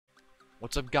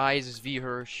What's up, guys? It's V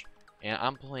Hirsch, and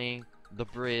I'm playing The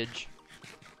Bridge.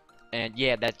 And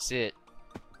yeah, that's it.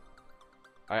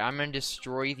 Alright, I'm gonna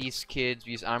destroy these kids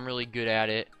because I'm really good at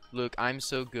it. Look, I'm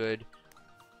so good.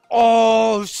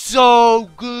 Oh, so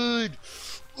good!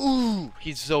 Ooh,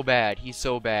 he's so bad. He's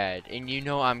so bad. And you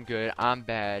know I'm good. I'm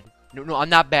bad. No, I'm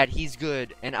not bad. He's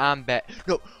good, and I'm bad.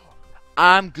 No,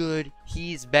 I'm good.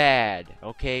 He's bad.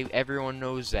 Okay, everyone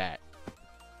knows that.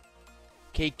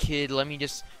 Okay, kid, let me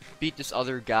just beat this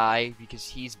other guy because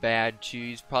he's bad too.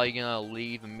 He's probably gonna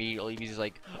leave immediately. He's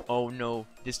like, oh no,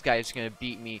 this guy's gonna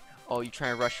beat me. Oh, you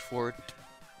trying to rush forward?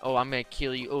 Oh, I'm gonna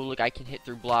kill you. Oh, look, I can hit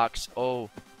through blocks. Oh,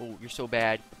 you're so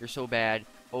bad. You're so bad.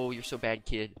 Oh, you're so bad,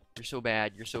 kid. You're so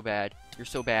bad. You're so bad. You're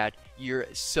so bad. You're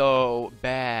so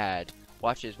bad.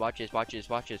 Watch this. Watch this. Watch this.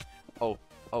 Watch this. Oh,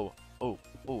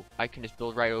 I can just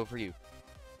build right over you.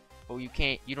 Oh, you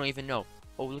can't. You don't even know.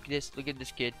 Oh, look at this. Look at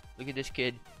this kid. Look at this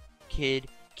kid. Kid.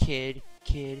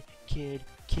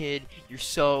 You're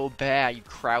so bad. You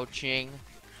crouching.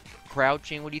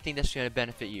 Crouching. What do you think that's going to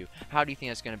benefit you? How do you think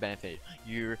that's going to benefit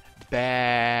you? You're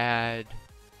bad.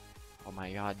 Oh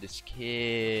my god, this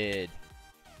kid.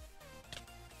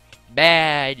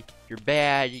 Bad. You're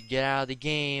bad. You get out of the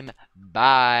game.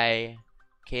 Bye.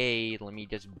 Okay, let me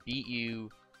just beat you.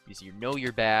 Because you know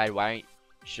you're bad. Why? You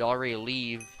should already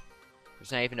leave.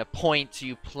 There's not even a point to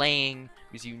you playing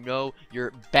because you know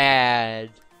you're bad.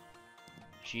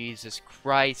 Jesus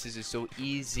Christ, this is so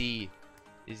easy.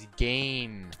 This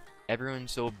game.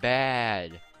 Everyone's so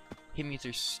bad. Hit me with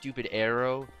your stupid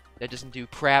arrow. That doesn't do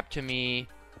crap to me.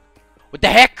 What the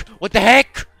heck? What the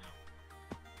heck?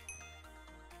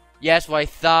 Yes, what I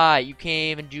thought. You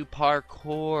can't even do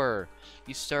parkour.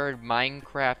 You started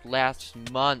Minecraft last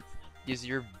month because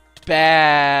you're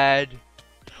bad.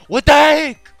 What the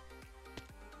heck?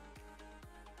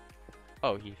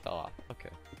 Oh, he fell off.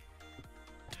 Okay.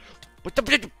 What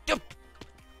the?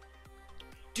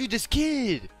 Dude, this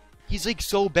kid! He's like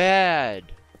so bad.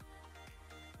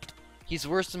 He's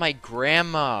worse than my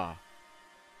grandma.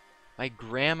 My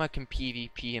grandma can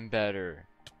PvP him better.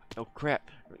 Oh crap.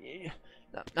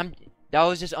 That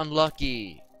was just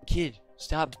unlucky. Kid,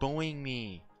 stop bullying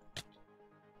me.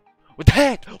 What the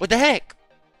heck? What the heck?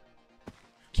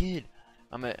 Kid,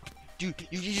 Dude,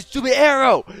 you stupid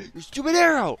arrow! You stupid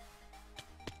arrow!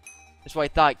 That's what I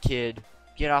thought, kid.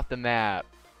 Get off the map.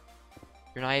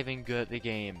 You're not even good at the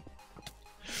game.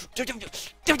 Kid.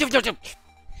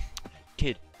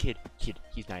 He's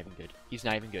not even good. He's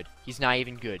not even good. He's not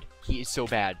even good. He is so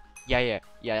bad. Yeah,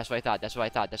 that's what I thought. That's what I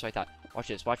thought. Watch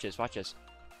this. Watch this,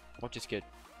 kid.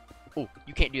 Oh,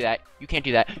 you can't do that. You can't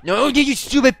do that. No, you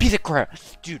stupid piece of crap.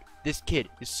 Dude, this kid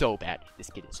is so bad. This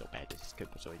kid is so bad. This kid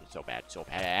is so bad. So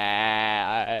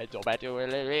bad.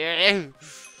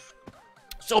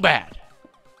 So bad.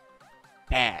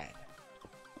 Bad.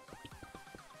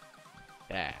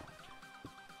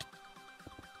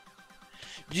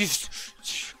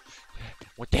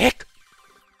 What the heck?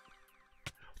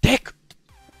 What the heck?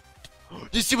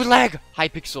 This stupid lag!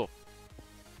 Hypixel.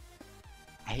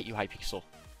 I hate you, Hypixel.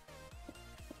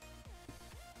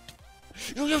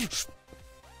 Do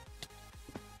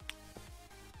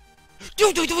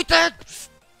that!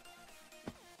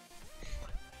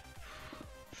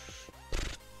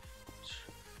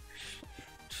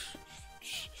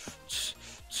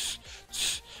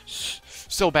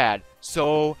 So bad.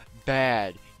 So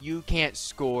bad. You can't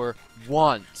score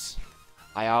once.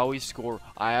 I always score.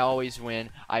 I always win.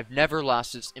 I've never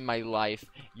lost this in my life.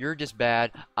 You're just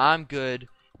bad. I'm good.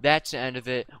 That's the end of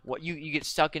it. What you get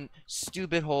stuck in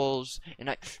stupid holes and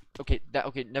okay,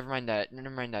 never mind that.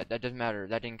 That doesn't matter.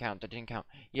 That didn't count.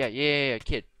 Yeah,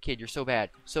 kid, you're so bad.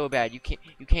 So bad. You can't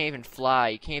even fly.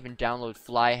 You can't even download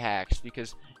fly hacks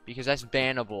because that's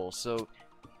bannable. So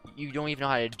you don't even know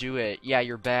how to do it. Yeah,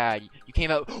 you're bad. You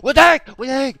came out. What the heck? What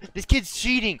the heck? This kid's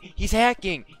cheating. He's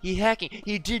hacking. He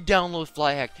did download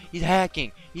fly hack. He's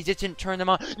hacking. He just didn't turn them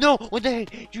on. No, what the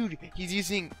heck? Dude, he's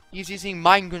using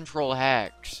mind control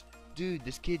hacks. Dude,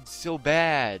 this kid's so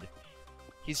bad.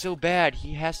 He's so bad.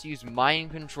 He has to use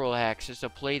mind control hacks just to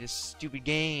play this stupid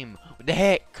game. What the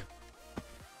heck?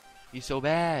 He's so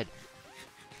bad.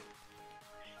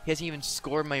 He hasn't even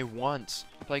scored my once.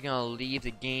 He's probably gonna leave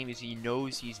the game because he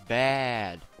knows he's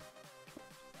bad.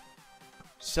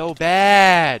 So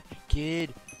bad!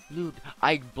 Kid, look,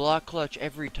 I block clutch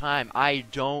every time. I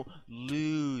don't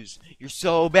lose. You're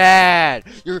so bad!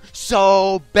 You're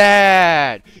so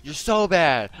bad! You're so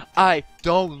bad! I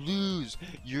don't lose!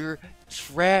 You're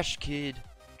trash, kid.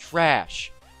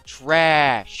 Trash.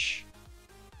 Trash.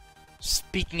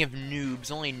 Speaking of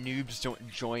noobs, only noobs don't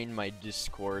join my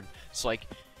Discord. It's like,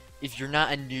 if you're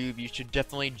not a noob, you should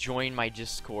definitely join my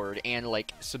Discord and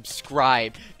like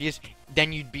subscribe, because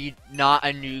then you'd be not a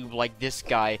noob like this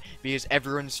guy, because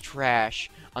everyone's trash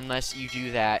unless you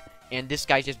do that. And this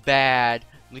guy's just bad.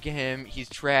 Look at him, he's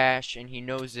trash and he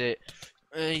knows it.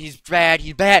 He's bad,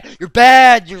 he's bad. You're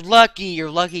bad, you're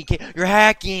lucky kid. You're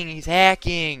hacking, he's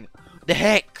hacking. The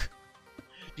heck?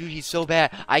 Dude, he's so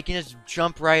bad. I can just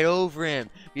jump right over him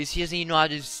because he doesn't even know how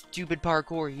to do stupid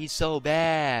parkour. He's so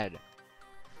bad.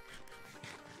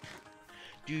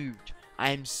 Dude,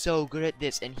 I'm so good at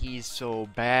this and he's so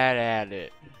bad at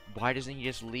it. Why doesn't he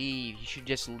just leave? He should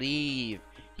just leave.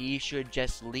 He should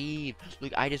just leave.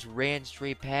 Look, I just ran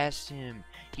straight past him.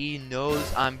 He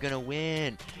knows I'm gonna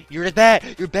win. You're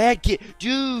bad. You're bad, kid.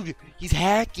 Dude, he's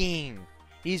hacking.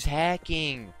 He's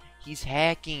hacking. He's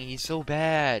hacking. He's so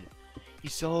bad.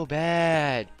 He's so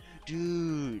bad.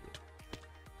 Dude.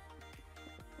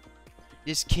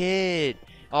 This kid,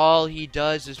 all he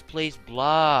does is place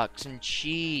blocks and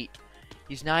cheat.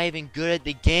 He's not even good at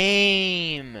the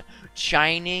game.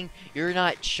 Chiming? You're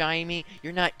not chiming.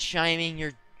 You're not chiming.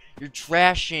 You're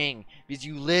trashing because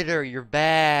you litter. You're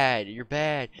bad. You're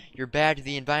bad. You're bad to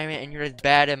the environment and you're as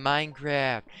bad at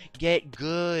Minecraft. Get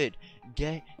good.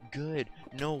 Get good.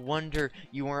 No wonder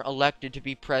you weren't elected to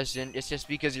be president. It's just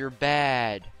because you're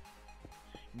bad.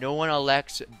 No one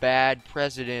elects bad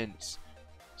presidents.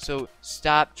 So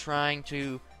stop trying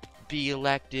to be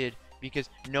elected because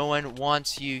no one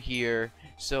wants you here.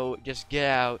 So just get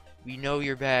out. We know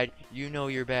you're bad. You know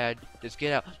you're bad. Just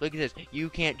get out. Look at this. You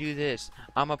can't do this.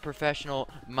 I'm a professional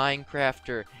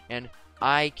Minecrafter and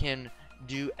I can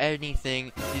do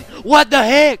anything. What the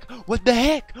heck? What the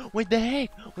heck? What the heck?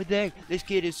 What the heck? This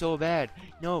kid is so bad.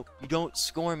 No, you don't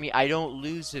score me. I don't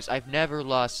lose this. I've never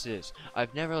lost this.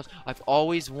 I've never lost. I've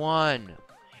always won.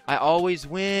 I always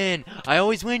win. I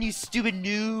always win, you stupid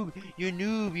noob. You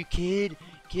noob, you kid.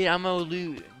 Kid, I'm gonna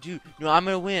lose. Dude, no, I'm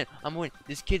gonna win. I'm gonna win.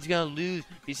 This kid's gonna lose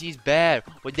because he's bad.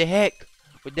 What the heck?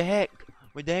 What the heck?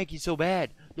 What the heck? He's so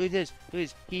bad. Look at this. Look at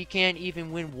this. He can't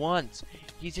even win once.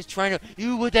 He's just trying to.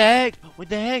 Dude, what the heck? What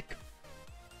the heck?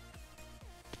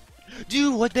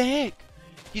 Dude, what the heck?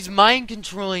 He's mind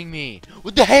controlling me.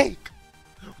 What the heck?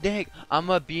 What the heck? I'm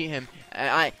gonna beat him.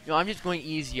 I'm just going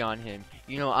easy on him.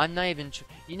 You know, I'm not even.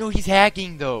 You know, he's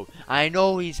hacking though. I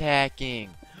know he's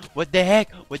hacking. What the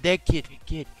heck? What the heck, kid?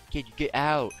 Kid, you get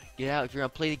out. Get out. If you're gonna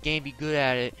play the game, be good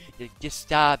at it. Just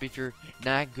stop if you're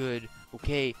not good.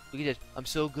 Okay, look at this. I'm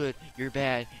so good. You're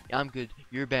bad. I'm good.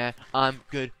 You're bad. I'm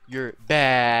good. You're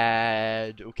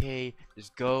bad. Okay,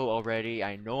 just go already.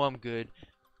 I know I'm good.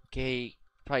 Okay,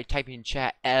 probably typing in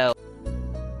chat L.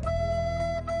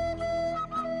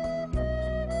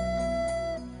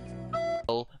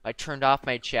 I turned off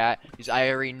my chat because I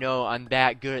already know I'm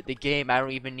that good at the game. I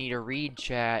don't even need to read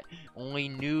chat. Only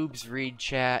noobs read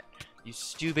chat. You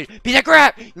stupid piece of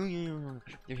crap!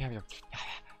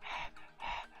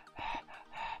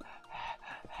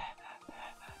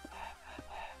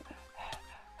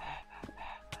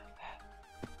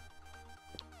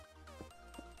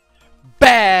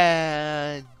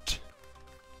 Bad!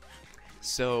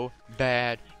 So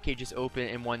bad. Okay, just open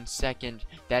it in 1 second.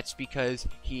 That's because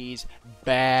he's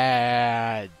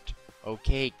bad.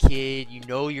 Okay, kid, you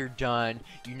know you're done.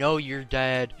 You know you're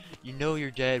dead. You know you're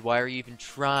dead. Why are you even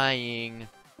trying?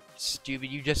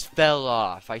 Stupid, you just fell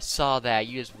off. I saw that.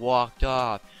 You just walked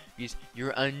off.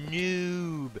 You're a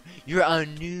noob. You're a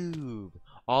noob.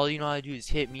 All you know how to do is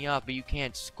hit me up, but you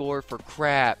can't score for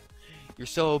crap. You're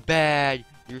so bad.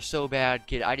 You're so bad,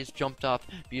 kid. I just jumped off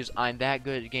because I'm that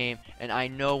good at the game, and I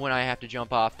know when I have to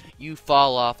jump off. You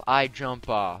fall off, I jump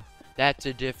off. That's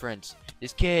the difference.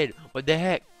 This kid, what the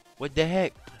heck? What the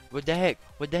heck? What the heck?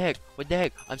 What the heck? What the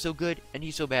heck? I'm so good, and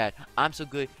he's so bad. I'm so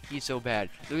good, he's so bad.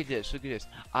 Look at this, look at this.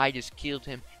 I just killed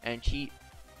him, and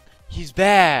he's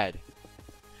bad.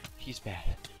 He's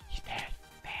bad. He's bad.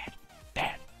 Bad.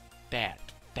 Bad. Bad.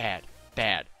 Bad.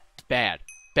 Bad. Bad.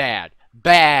 Bad.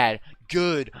 Bad.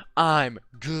 Good. I'm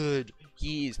good.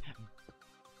 He's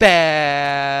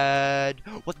bad.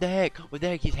 What the heck? What the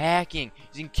heck? He's hacking.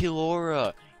 He's in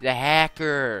Killora. He's a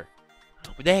hacker.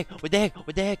 What the heck? What the heck?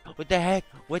 What the heck? What the heck?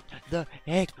 What the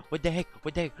heck? What the heck?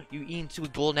 What the heck? You eating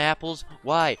stupid golden apples?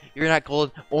 Why? You're not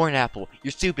golden or an apple.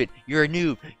 You're stupid. You're a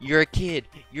noob. You're a kid.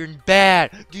 You're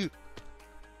bad. Dude.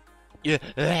 You're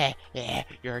a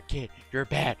kid. You're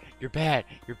bad. You're bad.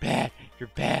 You're bad. You're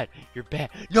bad. You're bad.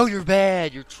 No, you're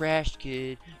bad. You're trash,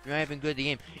 kid. You're not even good at the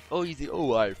game. Oh, you think,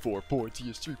 oh, I have 4 points. He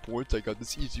has 3 points. I got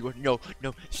this easy one. No,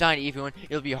 no, it's not an easy one.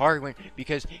 It'll be a hard one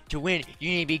because to win, you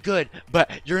need to be good.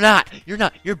 But you're not. You're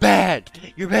not. You're bad.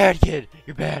 You're bad, kid.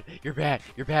 You're bad. You're bad.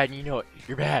 You're bad. And you know it.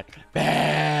 You're bad.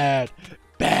 Bad.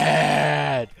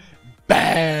 Bad.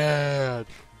 bad.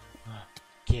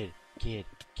 Kid.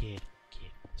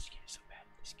 This kid is so bad.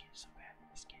 This kid is so bad.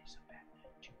 This kid is so bad.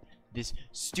 This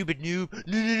stupid noob.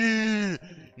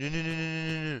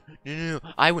 No.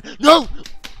 I win. No.